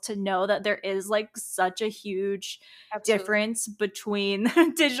both to know that there is like such a huge Absolutely. difference between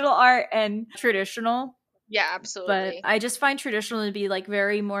digital art and traditional. Yeah, But absolutely. I just find traditional to be like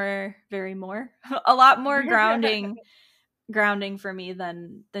very more a lot more grounding for me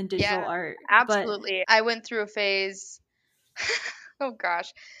than digital Yeah, art. But absolutely. I went through a phase, oh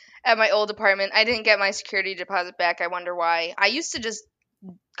gosh, at my old apartment. I didn't get my security deposit back. I wonder why. I used to just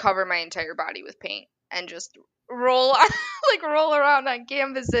cover my entire body with paint and just roll like roll around on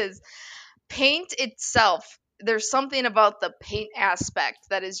canvases. Paint itself, there's something about the paint aspect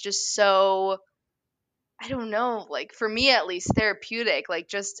that is just so, I don't know, like for me at least therapeutic, like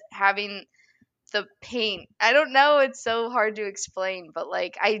just having the paint. I don't know, it's so hard to explain, but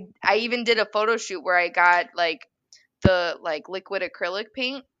like I even did a photo shoot where I got like the like liquid acrylic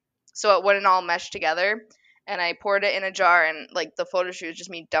paint so it wouldn't all mesh together, and I poured it in a jar, and like the photo shoot is just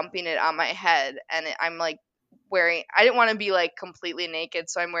me dumping it on my head, and I'm like wearing, I didn't want to be like completely naked,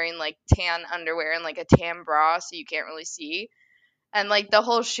 so I'm wearing like tan underwear and like a tan bra so you can't really see. And like the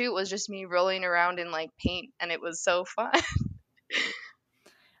whole shoot was just me rolling around in like paint, and it was so fun.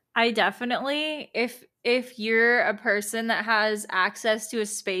 I definitely, if you're a person that has access to a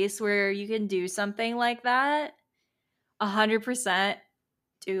space where you can do something like that, 100%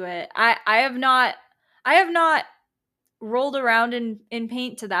 do it. I have not rolled around in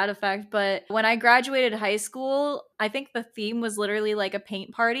paint to that effect, but when I graduated high school, I think the theme was literally like a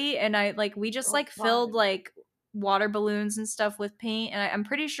paint party, and I like we just So like filled fun. like water balloons and stuff with paint, and I'm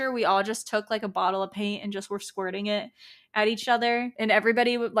pretty sure we all just took like a bottle of paint and just were squirting it at each other, and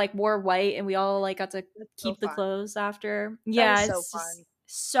everybody would like wore white, and we all like got to That's so keep the fun. clothes after. That is Yeah, so it's just fun.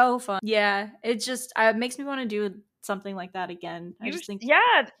 so fun. Yeah, it just it makes me want to do something like that again. I just think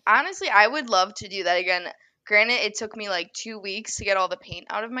Yeah, honestly, I would love to do that again. Granted, it took me like 2 weeks to get all the paint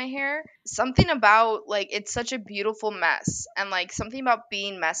out of my hair. Something about like it's such a beautiful mess, and like something about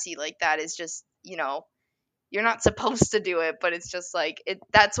being messy like that is just, you're not supposed to do it, but it's just like it.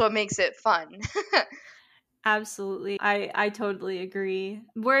 That's what makes it fun. absolutely. I totally agree.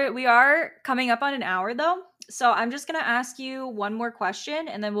 We are coming up on an hour though. So I'm just going to ask you one more question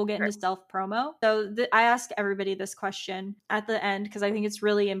and then we'll get Sure. into self promo. So I ask everybody this question at the end because I think it's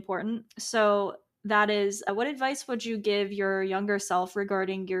really important. So that is, what advice would you give your younger self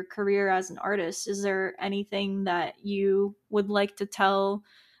regarding your career as an artist? Is there anything that you would like to tell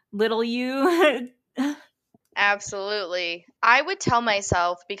little you? Absolutely. I would tell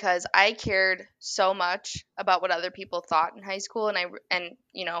myself, because I cared so much about what other people thought in high school, and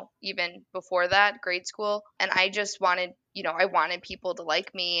even before that, grade school, and I just wanted, I wanted people to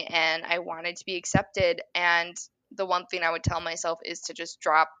like me, and I wanted to be accepted, and the one thing I would tell myself is to just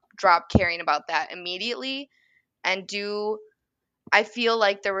drop caring about that immediately and do. I feel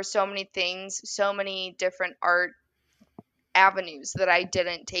like there were so many things, so many different art avenues that I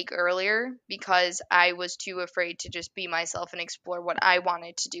didn't take earlier because I was too afraid to just be myself and explore what I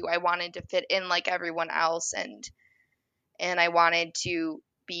wanted to do. I wanted to fit in like everyone else, and I wanted to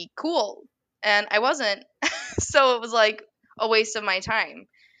be cool, and I wasn't. So it was like a waste of my time.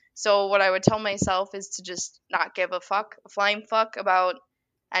 So what I would tell myself is to just not give a flying fuck about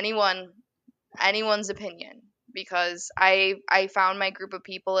anyone anyone's opinion, because I found my group of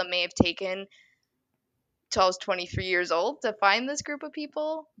people. It may have taken till I was 23 years old to find this group of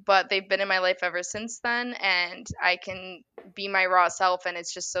people, but they've been in my life ever since then, and I can be my raw self, and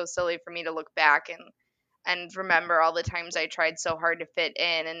it's just so silly for me to look back and remember all the times I tried so hard to fit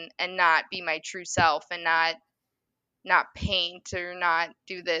in and not be my true self, and not paint or not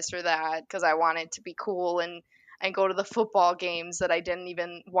do this or that because I wanted to be cool and go to the football games that I didn't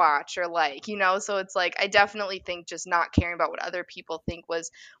even watch or like. So it's like I definitely think just not caring about what other people think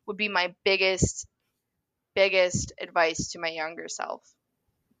would be my biggest advice to my younger self.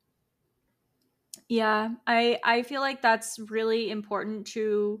 Yeah, I feel like that's really important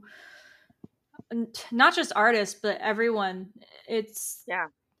to not just artists but everyone. It's Yeah.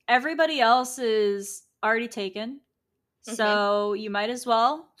 everybody else is already taken, Mhm. so you might as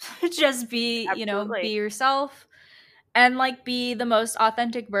well just be Absolutely. yourself and like be the most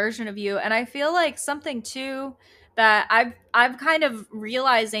authentic version of you. And I feel like something too that I've kind of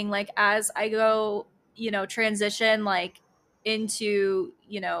realizing like as I go transition like into,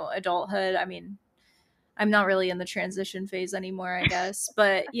 adulthood. I mean, I'm not really in the transition phase anymore, I guess.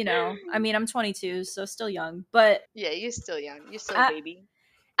 But, I mean, I'm 22, so still young. But Yeah, you're still young. You're still a baby.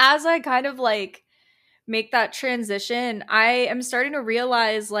 as I kind of like make that transition, I am starting to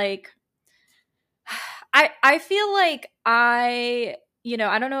realize like I feel like I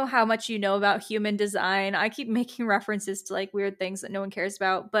don't know how much you know about human design. I keep making references to like weird things that no one cares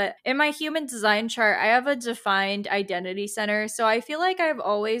about, but in my human design chart, I have a defined identity center. So I feel like I've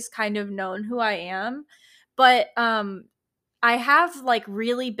always kind of known who I am, but I have like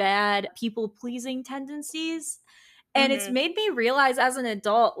really bad people pleasing tendencies. And it's made me realize as an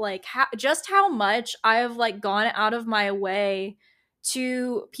adult, like just how much I have like gone out of my way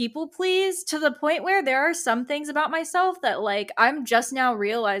to people please, to the point where there are some things about myself that like I'm just now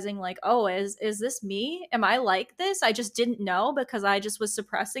realizing like, oh, is this me? Am I like this? I just didn't know because I just was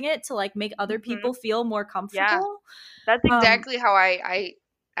suppressing it to like make other people feel more Yeah, comfortable. that's exactly how I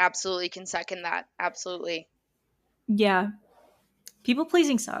absolutely can second that. Absolutely. Yeah. People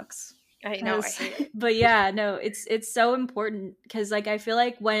pleasing sucks. I know, I hate it. But yeah, no, it's so important because like I feel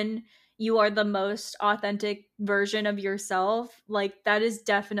like when you are the most authentic version of yourself, like that is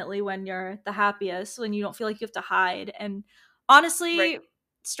definitely when you're the happiest, when you don't feel like you have to hide. And honestly, Right.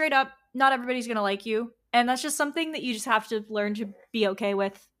 straight up, not everybody's gonna like you. And that's just something that you just have to learn to be okay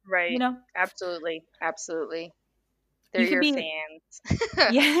with, you Right. know? Absolutely. Absolutely. They're You could your be fans.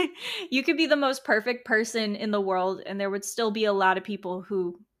 yeah, you could be the most perfect person in the world and there would still be a lot of people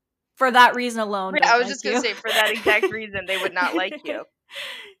who for that reason alone I don't was like just gonna you. say for that exact reason they would not like you.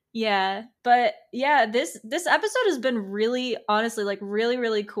 Yeah, but yeah, this episode has been really honestly like really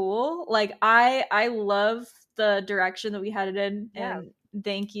really cool. Like I love the direction that we headed in, Yeah. and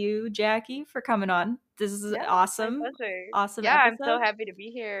thank you Jackie for coming on. This is Yeah, my awesome. pleasure. Awesome Yeah, I'm so episode. happy to be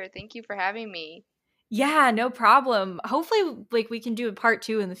here. Thank you for having me. Yeah, no problem. Hopefully like we can do a part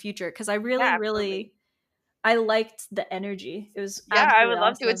 2 in the future cuz I really Yeah, absolutely. really I liked the energy. It was Yeah, I absolutely would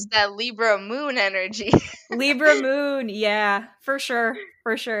love to. It's awesome. that Libra moon energy. Libra moon, yeah, for sure,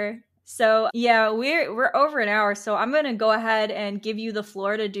 for sure. So yeah, we're over an hour, so I'm gonna go ahead and give you the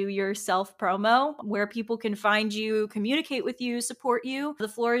floor to do your self promo, where people can find you, communicate with you, support you. The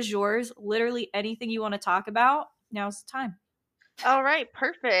floor is yours. Literally anything you want to talk about. Now's the time. All right,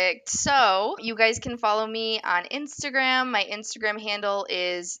 perfect. So you guys can follow me on Instagram. My Instagram handle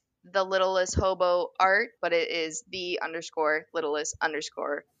is the littlest hobo art, but it is the underscore littlest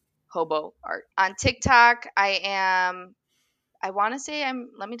underscore hobo art. On TikTok, I want to say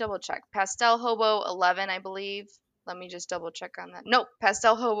let me double check. Pastel Hobo 11, I believe. Let me just double check on that. Nope,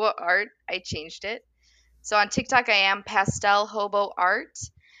 Pastel Hobo Art. I changed it. So on TikTok, I am Pastel Hobo Art.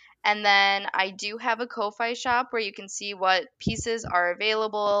 And then I do have a Ko-Fi shop where you can see what pieces are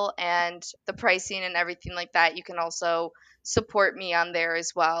available and the pricing and everything like that. You can also support me on there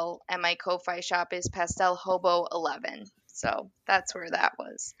as well. And my Ko-Fi shop is Pastel Hobo 11. So that's where that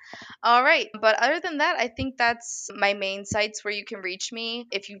was. All right. But other than that, I think that's my main sites where you can reach me.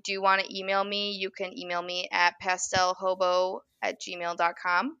 If you do want to email me, you can email me at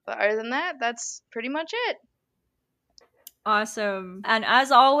pastelhobo@gmail.com. But other than that, that's pretty much it. Awesome. And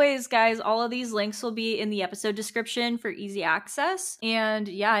as always, guys, all of these links will be in the episode description for easy access. And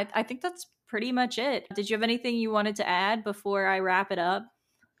yeah, I think that's pretty much it. Did you have anything you wanted to add before I wrap it up?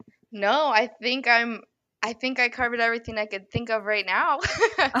 No, I think I covered everything I could think of right now.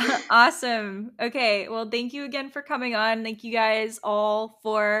 Awesome. Okay. Well, thank you again for coming on. Thank you guys all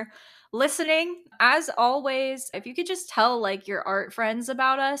for listening. As always, if you could just tell like your art friends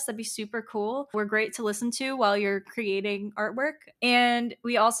about us, that'd be super cool. We're great to listen to while you're creating artwork. And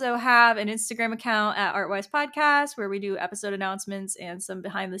we also have an Instagram account at Artwise Podcast where we do episode announcements and some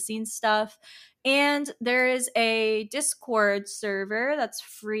behind the scenes stuff. And there is a Discord server that's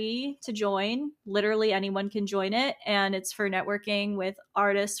free to join. Literally anyone can join it. And it's for networking with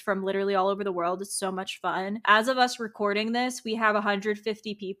artists from literally all over the world. It's so much fun. As of us recording this, we have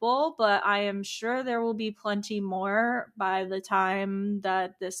 150 people, but I am sure there will be plenty more by the time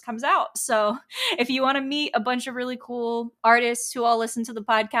that this comes out. So if you want to meet a bunch of really cool artists who all listen to the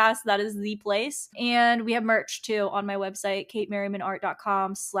podcast, that is the place. And we have merch too on my website,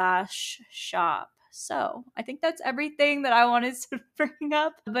 katemerrimanart.com/shop. So I think that's everything that I wanted to bring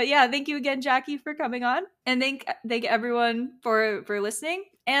up. But yeah, thank you again, Jackie, for coming on. And thank everyone for listening.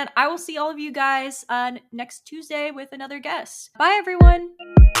 And I will see all of you guys next Tuesday with another guest. Bye, everyone.